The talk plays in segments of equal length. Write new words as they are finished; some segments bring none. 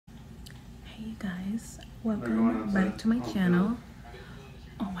Hey guys, welcome back to my channel.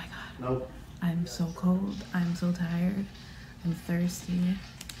 Oh my god. Nope. I'm so cold. I'm so tired. I'm thirsty.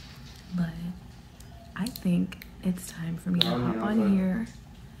 But I think it's time for me to hop on here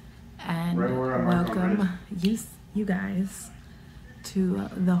and welcome you guys to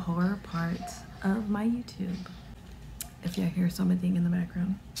the horror part of my YouTube. If y'all hear something in the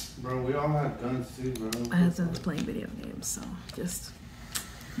background. Bro, we all have guns too, bro. My husband's playing video games, so just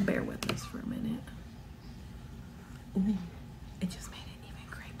bear with us for a minute. Ooh, it just made it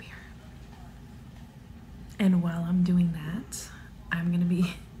even creepier. And while I'm doing that, I'm gonna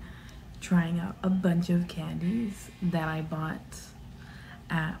be trying out a bunch of candies that I bought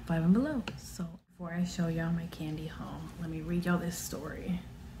at Five and Below. So before I show y'all my candy haul, let me read y'all this story,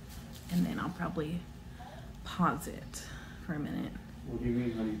 and then I'll probably pause it for a minute. What do you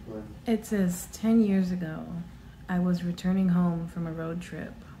mean, how do you play? It says, 10 years ago, I was returning home from a road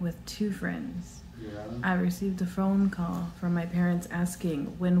trip with 2 friends. Yeah. I received a phone call from my parents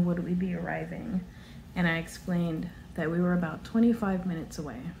asking when would we be arriving, and I explained that we were about 25 minutes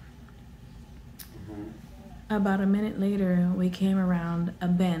away. About a minute later, we came around a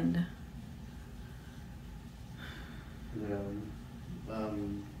bend. Yeah.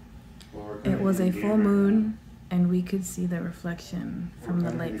 It was a full moon, and we could see the reflection from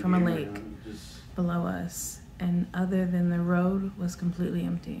a lake below us, and other than the road was completely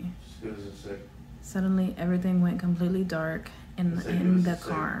empty. Suddenly everything went completely dark in the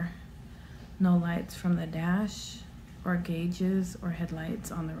car. No lights from the dash or gauges or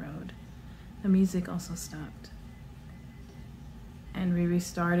headlights on the road. The music also stopped, and we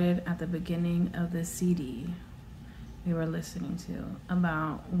restarted at the beginning of the CD we were listening to.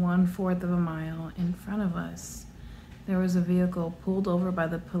 About 1/4 of a mile in front of us, there was a vehicle pulled over by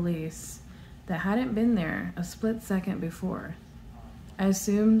the police that hadn't been there a split second before. I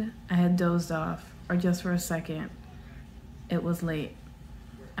assumed I had dozed off, or just for a second, it was late.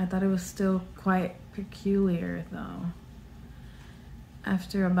 I thought it was still quite peculiar though.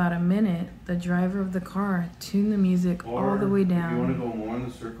 After about a minute, the driver of the car tuned the music all the way down. If you want to go more in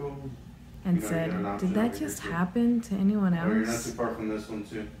the circle, and said, "Did that just happen to anyone else?" Oh, you're not too far from this one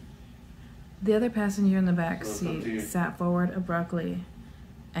too. The other passenger in the back seat sat forward abruptly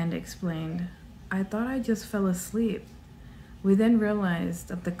and explained, "I thought I just fell asleep." We then realized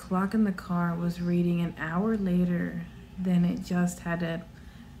that the clock in the car was reading an hour later than it just had a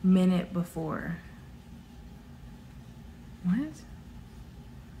minute before. What?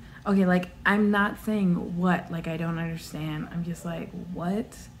 Okay, like, I'm not saying what, like, I don't understand. I'm just like,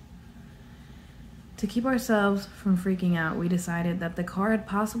 what? To keep ourselves from freaking out, we decided that the car had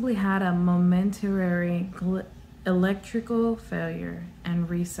possibly had a momentary electrical failure and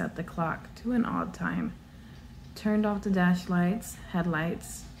reset the clock to an odd time. Turned off the dash lights,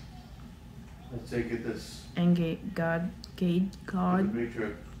 headlights, Let's take it this. And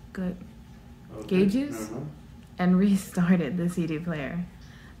gauges, and restarted the CD player.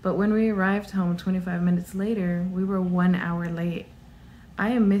 But when we arrived home 25 minutes later, we were 1 hour late. I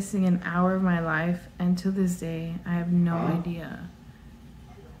am missing an hour of my life, and to this day, I have no idea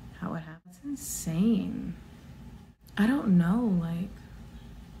how it happened. It's insane. I don't know, like,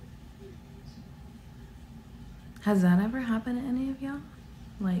 has that ever happened to any of y'all?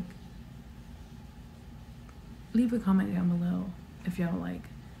 Like, leave a comment down below if y'all like.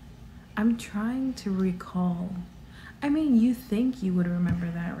 I'm trying to recall. I mean, you think you would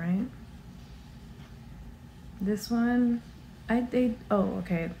remember that, right? This one, oh,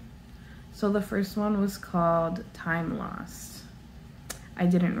 okay. So the first one was called Time Lost. I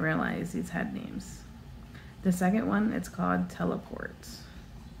didn't realize these had names. The second one, it's called Teleport.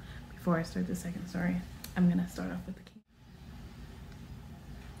 Before I start the second story, I'm gonna start off with the key.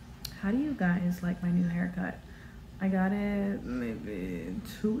 How do you guys like my new haircut? I got it maybe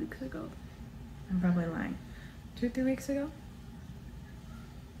 2 weeks ago. I'm probably lying. 2 or 3 weeks ago?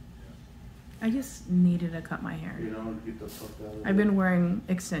 I just needed to cut my hair. You don't get the fuck out of I've been wearing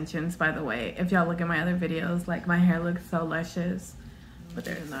extensions, by the way. If y'all look at my other videos, like, my hair looks so luscious. But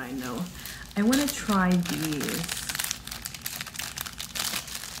there's no, I know. I want to try these.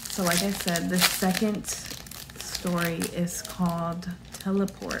 So like I said, the second story is called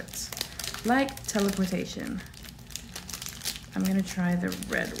Teleport. Like teleportation. I'm going to try the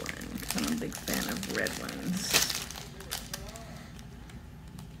red one, because I'm a big fan of red ones.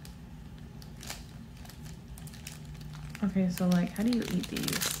 Okay, so like, how do you eat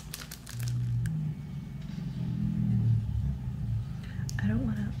these? I don't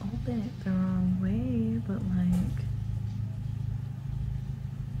want to open it the wrong way, but like...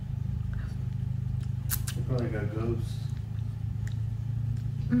 You probably got ghosts.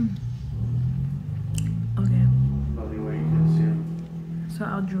 So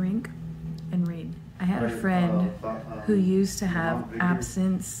I'll drink and read. I had a Alright, friend who used to have Victor,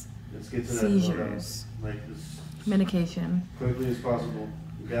 absence let's get to that seizures, like as medication, quickly as possible.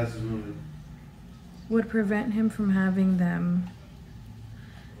 The gas is moving. would prevent him from having them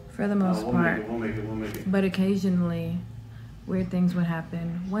for the most We'll part. make it, we'll make it. But occasionally, weird things would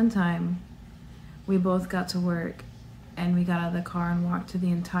happen. One time, we both got to work and we got out of the car and walked to the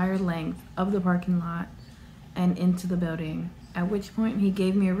entire length of the parking lot and into the building. At which point, he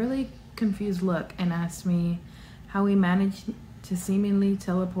gave me a really confused look and asked me how we managed to seemingly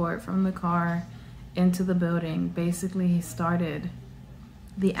teleport from the car into the building. Basically, he started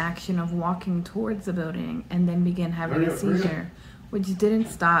the action of walking towards the building and then began having a seizure, which didn't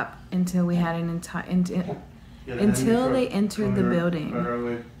stop until we had an until they entered the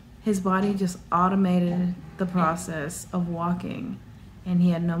building. His body just automated the process of walking, and he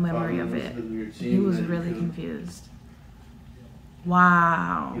had no memory of it. He was really confused.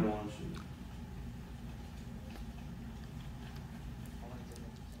 Wow. You don't want to shoot.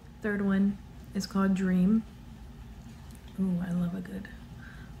 Third one is called Dream. Ooh, I love a good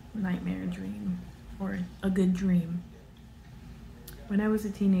nightmare dream, or a good dream. When I was a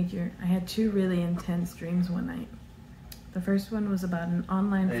teenager, I had two really intense dreams one night. The first one was about an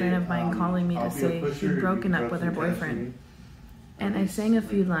online friend of mine calling me to say she'd broken up with her boyfriend. And I sang a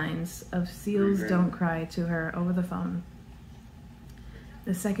few lines of Seals Don't Cry to her over the phone.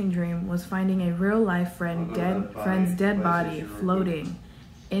 The second dream was finding a real-life friend's dead body floating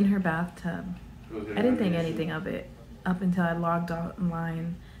in her bathtub. I didn't think anything of it up until I logged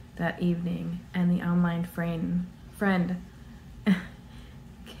online that evening and the online friend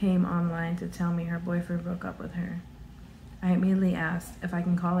came online to tell me her boyfriend broke up with her. I immediately asked if I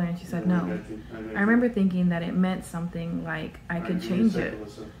can call her and she said no. I remember thinking that it meant something like I could change it.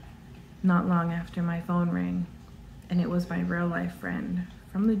 Not long after my phone rang, and it was my real life friend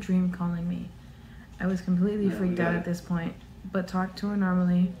from the dream calling me. I was completely freaked out at this point, but talked to her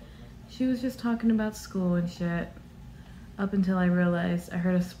normally. She was just talking about school and shit. Up until I realized I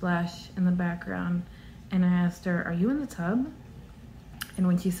heard a splash in the background, and I asked her, "Are you in the tub?" And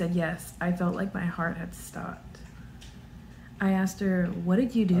when she said yes, I felt like my heart had stopped. I asked her, "What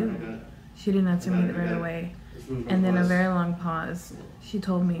did you do?" She didn't answer me right away. And then a very long pause. She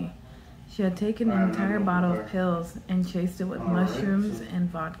told me she had taken an entire bottle of pills and chased it with mushrooms and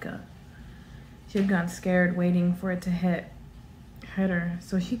vodka. She had gotten scared waiting for it to hit her,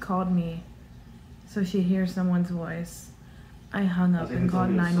 so she called me so she'd hear someone's voice. I hung up and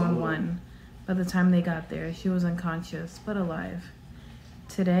called 911. By the time they got there, she was unconscious but alive.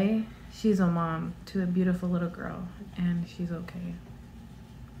 Today, she's a mom to a beautiful little girl, and she's okay.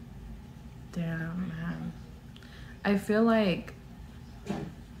 Damn, man. I feel like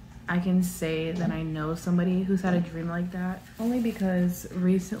I can say that I know somebody who's had a dream like that, only because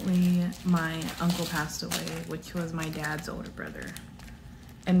recently my uncle passed away, which was my dad's older brother.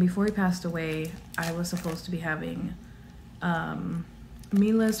 And before he passed away, I was supposed to be having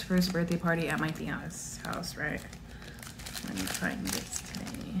Mila's first birthday party at my tia's house, right? Let me find this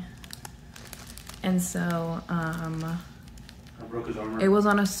today. And so, it was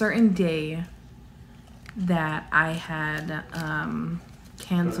on a certain day that I had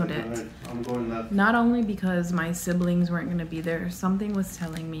canceled it. Not only because my siblings weren't going to be there, something was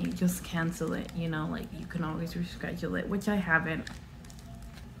telling me, just cancel it, you know, like you can always reschedule it, which I haven't.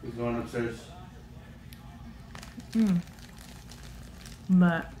 Who's going upstairs?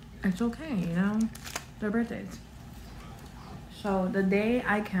 But it's okay, you know, their birthdays. So the day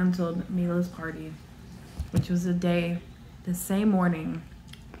I canceled Mila's party, which was the same morning,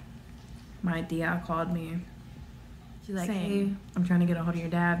 my tia called me. She's like, "Hey, I'm trying to get a hold of your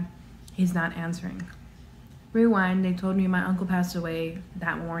dad. He's not answering." Rewind, they told me my uncle passed away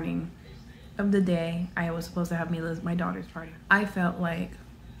that morning of the day I was supposed to have my daughter's party. I felt like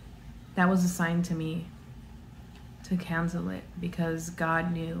that was a sign to me to cancel it because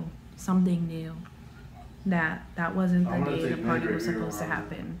God knew, something knew, that wasn't the day the party was supposed to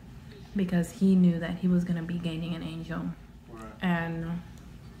happen, because he knew that he was going to be gaining an angel. And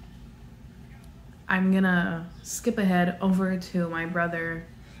I'm gonna skip ahead over to my brother.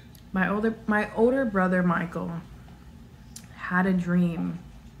 My older brother Michael had a dream.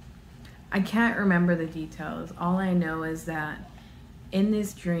 I can't remember the details. All I know is that in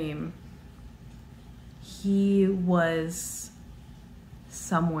this dream he was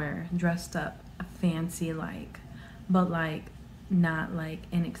somewhere dressed up fancy but not like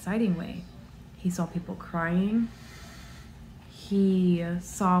an exciting way. He saw people crying. He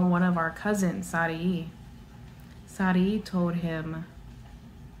saw one of our cousins, Sari. Sari told him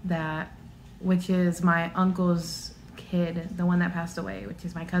that, which is my uncle's kid, the one that passed away, which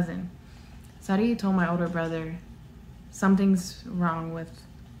is my cousin. Sadi told my older brother something's wrong with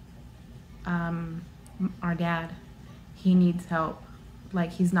our dad. He needs help.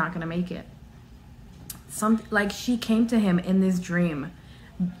 Like, he's not gonna make it. Like, she came to him in this dream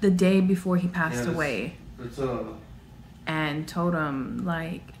the day before he passed away. And told him,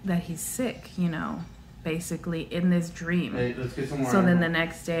 like, that he's sick, you know, basically in this dream. Hey, let's get some more. So then the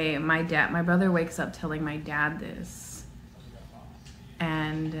next day, my brother wakes up telling my dad this.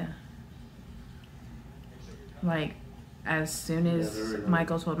 And, like, as soon as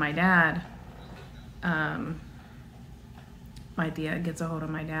Michael told my dad, my tia gets a hold of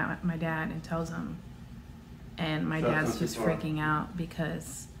my dad and tells him. And my dad's just freaking out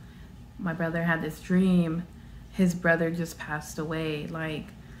because my brother had this dream. His brother just passed away. Like,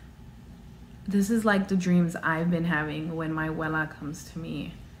 this is like the dreams I've been having when my abuela comes to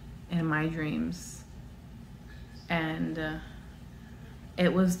me in my dreams. And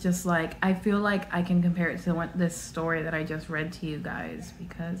it was just like, I feel like I can compare it to this story that I just read to you guys,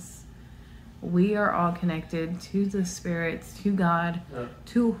 because we are all connected to the spirits, to God,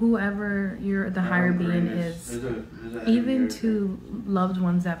 to whoever the higher being is, even to loved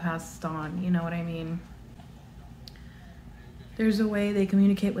ones that passed on, you know what I mean? There's a way they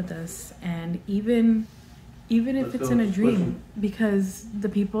communicate with us, and even if it's in a dream, because the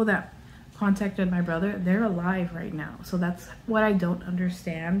people that contacted my brother, they're alive right now. So that's what I don't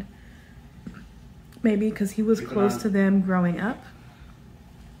understand. Maybe because he was close to them growing up.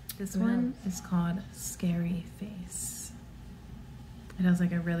 This one is called Scary Face. It has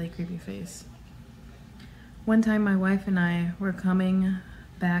like a really creepy face. One time my wife and I were coming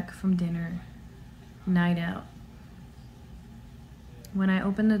back from dinner, night out. When I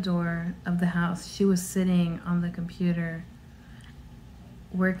opened the door of the house, she was sitting on the computer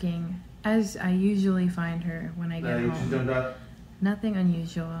working, as I usually find her when I get home. Nothing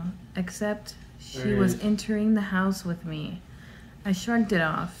unusual, except she was entering the house with me. I shrugged it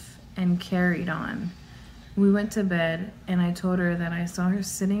off and carried on. We went to bed, and I told her that I saw her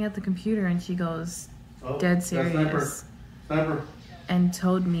sitting at the computer, and she goes dead serious. Sniper. And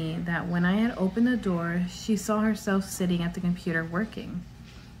told me that when I had opened the door, she saw herself sitting at the computer working.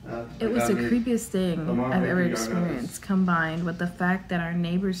 It was the creepiest thing I've ever experienced, combined with the fact that our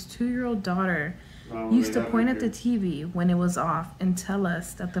neighbor's 2-year-old daughter used to point at the TV when it was off and tell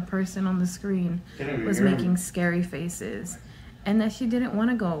us that the person on the screen was making scary faces, and that she didn't want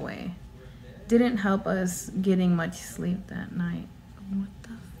to go away. Didn't help us getting much sleep that night. What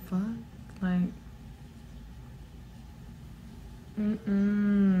the fuck? Like,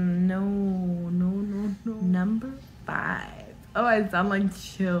 no. Number 5. Oh, I sound like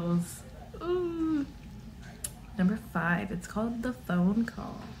chills. Ooh. Number 5. It's called The Phone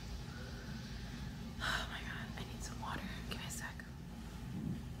Call. Oh my god, I need some water. Give me a sec.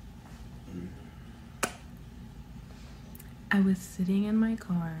 I was sitting in my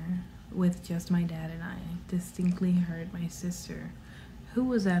car with just my dad, and I distinctly heard my sister, who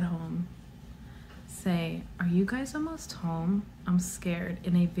was at home, say, "Are you guys almost home? I'm scared,"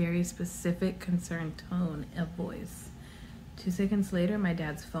 in a very specific, concerned tone of voice. 2 seconds later, my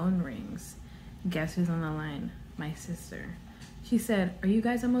dad's phone rings. Guess who's on the line? My sister. She said, "Are you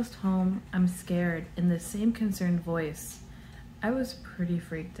guys almost home? I'm scared," in the same concerned voice. I was pretty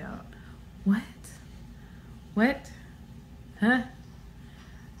freaked out. What? Huh?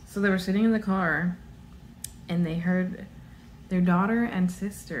 So they were sitting in the car, and they heard their daughter and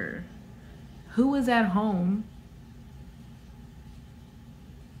sister, who was at home,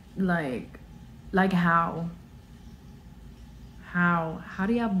 like how? How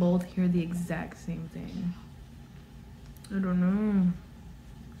do y'all both hear the exact same thing? I don't know.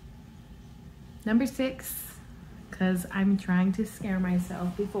 Number 6, because I'm trying to scare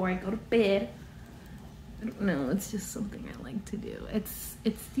myself before I go to bed. I don't know, it's just something I like to do. It's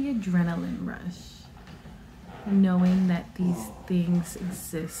the adrenaline rush, knowing that these things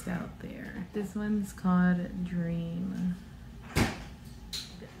exist out there. This one's called Dream.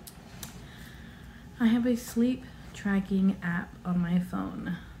 I have a sleep tracking app on my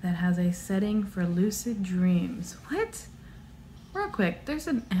phone that has a setting for lucid dreams. What? Real quick, there's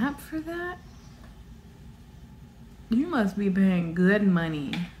an app for that? You must be paying good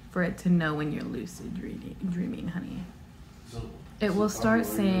money for it to know when you're lucid dreaming, honey. It will start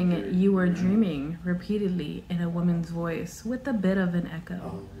saying you were dreaming repeatedly in a woman's voice with a bit of an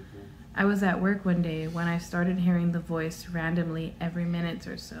echo. I was at work one day when I started hearing the voice randomly every minute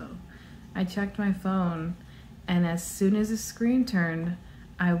or so. I checked my phone, and as soon as the screen turned,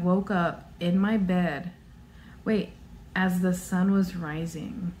 I woke up in my bed. Wait, as the sun was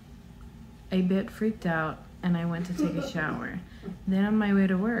rising. A bit freaked out, and I went to take a shower. Then on my way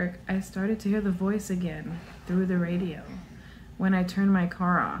to work, I started to hear the voice again through the radio. When I turned my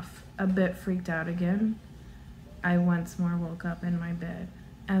car off, a bit freaked out again, I once more woke up in my bed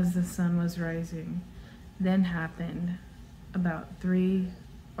as the sun was rising. Then happened about 3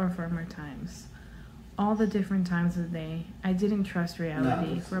 or 4 more times. All the different times of the day, I didn't trust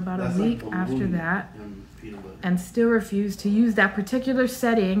reality for about a week after that, and still refused to use that particular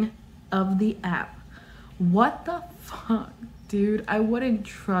setting of the app. What the fuck, dude? I wouldn't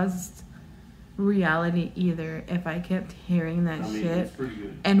trust reality either if I kept hearing that shit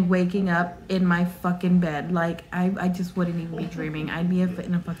and waking up in my fucking bed. Like, I just wouldn't even be dreaming. I'd be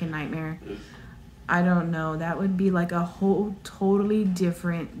in a fucking nightmare. I don't know. That would be like a whole totally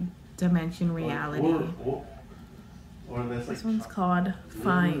different dimension reality. Or that's This like one's called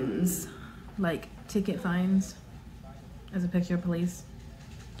Fines, like ticket fines, as a picture of police.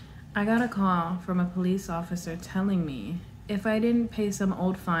 I got a call from a police officer telling me if I didn't pay some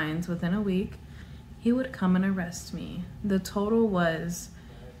old fines within a week, he would come and arrest me. The total was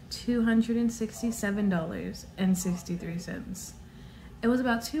 $267.63. It was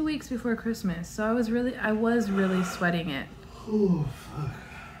about 2 weeks before Christmas, so I was really sweating it. oh fuck.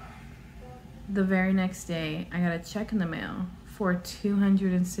 The very next day, I got a check in the mail for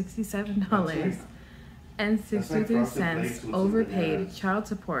 $267.63 overpaid child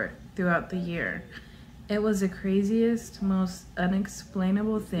support throughout the year. It was the craziest, most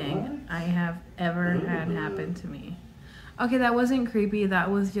unexplainable thing I have ever had happen to me. Okay, that wasn't creepy. That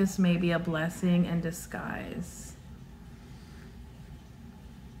was just maybe a blessing in disguise.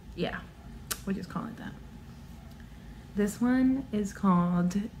 Yeah, we'll just call it that. This one is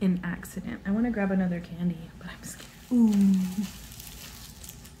called An Accident. I want to grab another candy, but I'm scared. Ooh.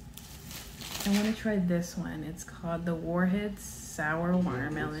 I want to try this one. It's called the Warheads Sour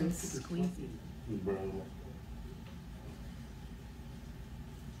Watermelon Squeezy. Bro.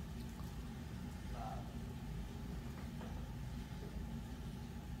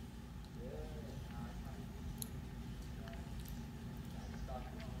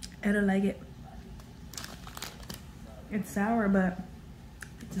 I don't like it. It's sour, but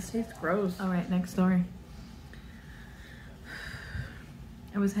it just tastes gross. All right, next story.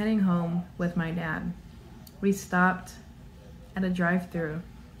 I was heading home with my dad. We stopped at a drive-thru.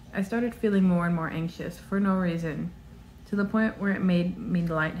 I started feeling more and more anxious for no reason, to the point where it made me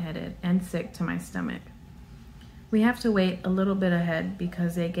lightheaded and sick to my stomach. We have to wait a little bit ahead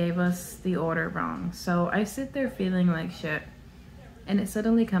because they gave us the order wrong. So I sit there feeling like shit. And it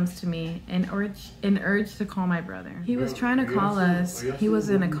suddenly comes to me an urge to call my brother. He was trying to call us. He was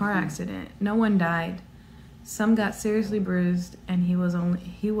in a car accident. No one died. Some got seriously bruised, and he was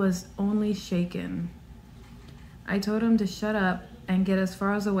only shaken. I told him to shut up and get as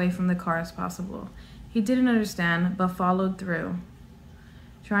far away from the car as possible. He didn't understand, but followed through,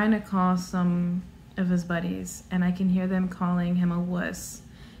 trying to call some of his buddies, and I can hear them calling him a wuss,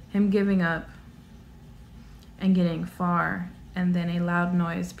 him giving up and getting far. And then a loud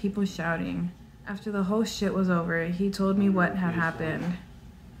noise, people shouting. After the whole shit was over, he told me what had happened.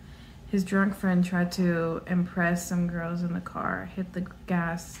 His drunk friend tried to impress some girls in the car, hit the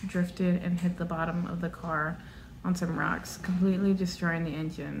gas, drifted, and hit the bottom of the car on some rocks, completely destroying the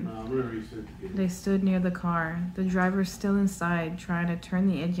engine. They stood near the car, the driver still inside, trying to turn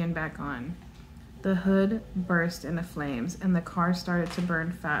the engine back on. The hood burst into flames, and the car started to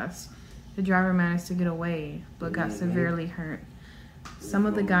burn fast. The driver managed to get away, but got severely hurt. Some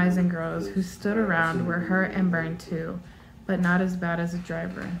of the guys and girls who stood around were hurt and burned too, but not as bad as the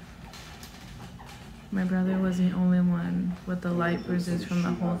driver. My brother was the only one with the light bruises from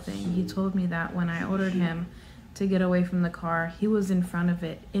the whole thing. He told me that when I ordered him to get away from the car, he was in front of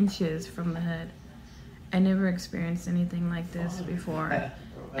it, inches from the hood. I never experienced anything like this before,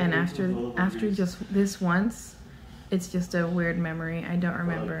 and after just this once, it's just a weird memory. I don't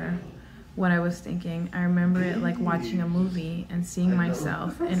remember what I was thinking. I remember it like watching a movie and seeing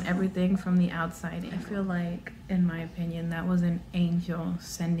myself and everything from the outside. I feel like, in my opinion, that was an angel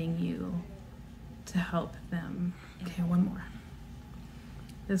sending you to help them. Okay, one more.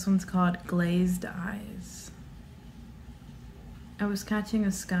 This one's called Glazed Eyes. I was catching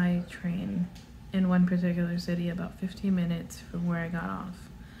a Sky train in one particular city about 15 minutes from where I got off.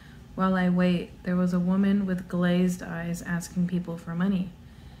 While I wait, there was a woman with glazed eyes asking people for money.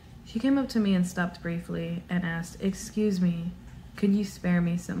 She came up to me and stopped briefly and asked, "Excuse me, could you spare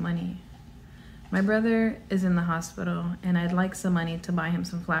me some money? My brother is in the hospital and I'd like some money to buy him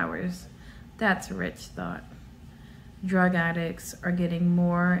some flowers." That's a rich thought. Drug addicts are getting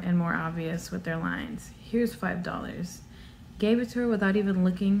more and more obvious with their lines. "Here's $5. Gave it to her without even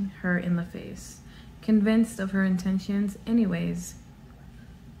looking her in the face. convinced of her intentions. Anyways,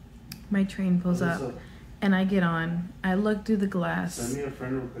 my train pulls What's up and I get on. I look through the glass Send me a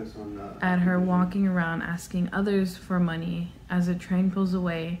friend request on that. at her walking around asking others for money as the train pulls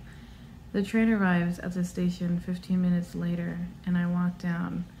away. The train arrives at the station 15 minutes later, and I walk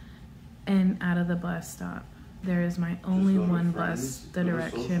down and out of the bus stop. There is my only one bus, the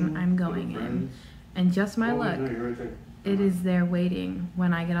direction I'm going in. And just my luck, it is there waiting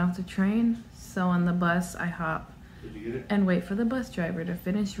when I get off the train. So on the bus, I hop Did you get it? and wait for the bus driver to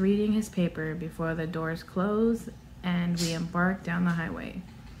finish reading his paper before the doors close and we embark down the highway.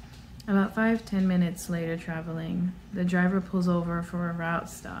 About 5-10 minutes later traveling, the driver pulls over for a route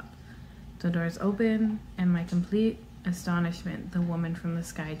stop. The doors open, and my complete astonishment, the woman from the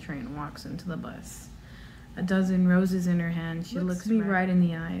SkyTrain walks into the bus. A dozen roses in her hand, she looks me right in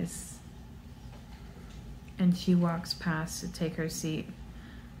the eyes, and she walks past to take her seat.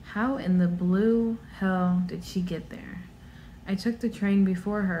 How in the blue hell did she get there? I took the train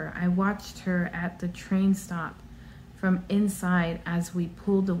before her. I watched her at the train stop from inside as we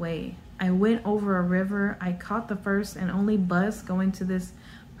pulled away. I went over a river. I caught the first and only bus going to this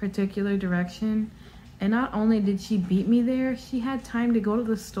particular direction. And not only did she beat me there, she had time to go to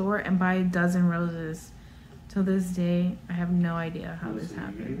the store and buy a dozen roses. Till this day, I have no idea how this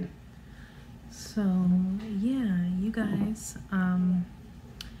happened. So, yeah, you guys,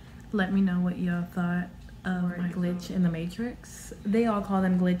 let me know what y'all thought of my glitch in the Matrix. They all call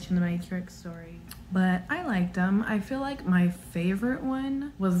them glitch in the Matrix stories, but I liked them. I feel like my favorite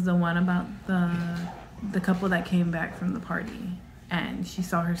one was the one about the couple that came back from the party and she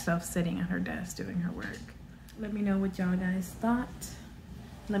saw herself sitting at her desk doing her work. Let me know what y'all guys thought.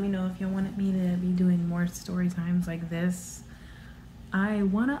 Let me know if you wanted me to be doing more story times like this. I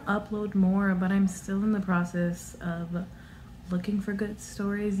want to upload more, but I'm still in the process of looking for good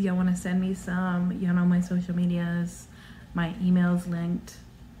stories. Y'all want to send me some? Y'all know my social medias. My email's linked,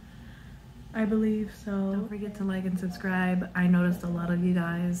 I believe. So don't forget to like and subscribe. I noticed a lot of you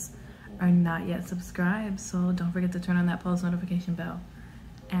guys are not yet subscribed, so don't forget to turn on that post notification bell.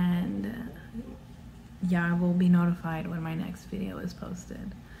 And y'all will be notified when my next video is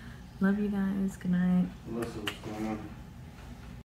posted. Love you guys. Good night. Melissa, what's going on?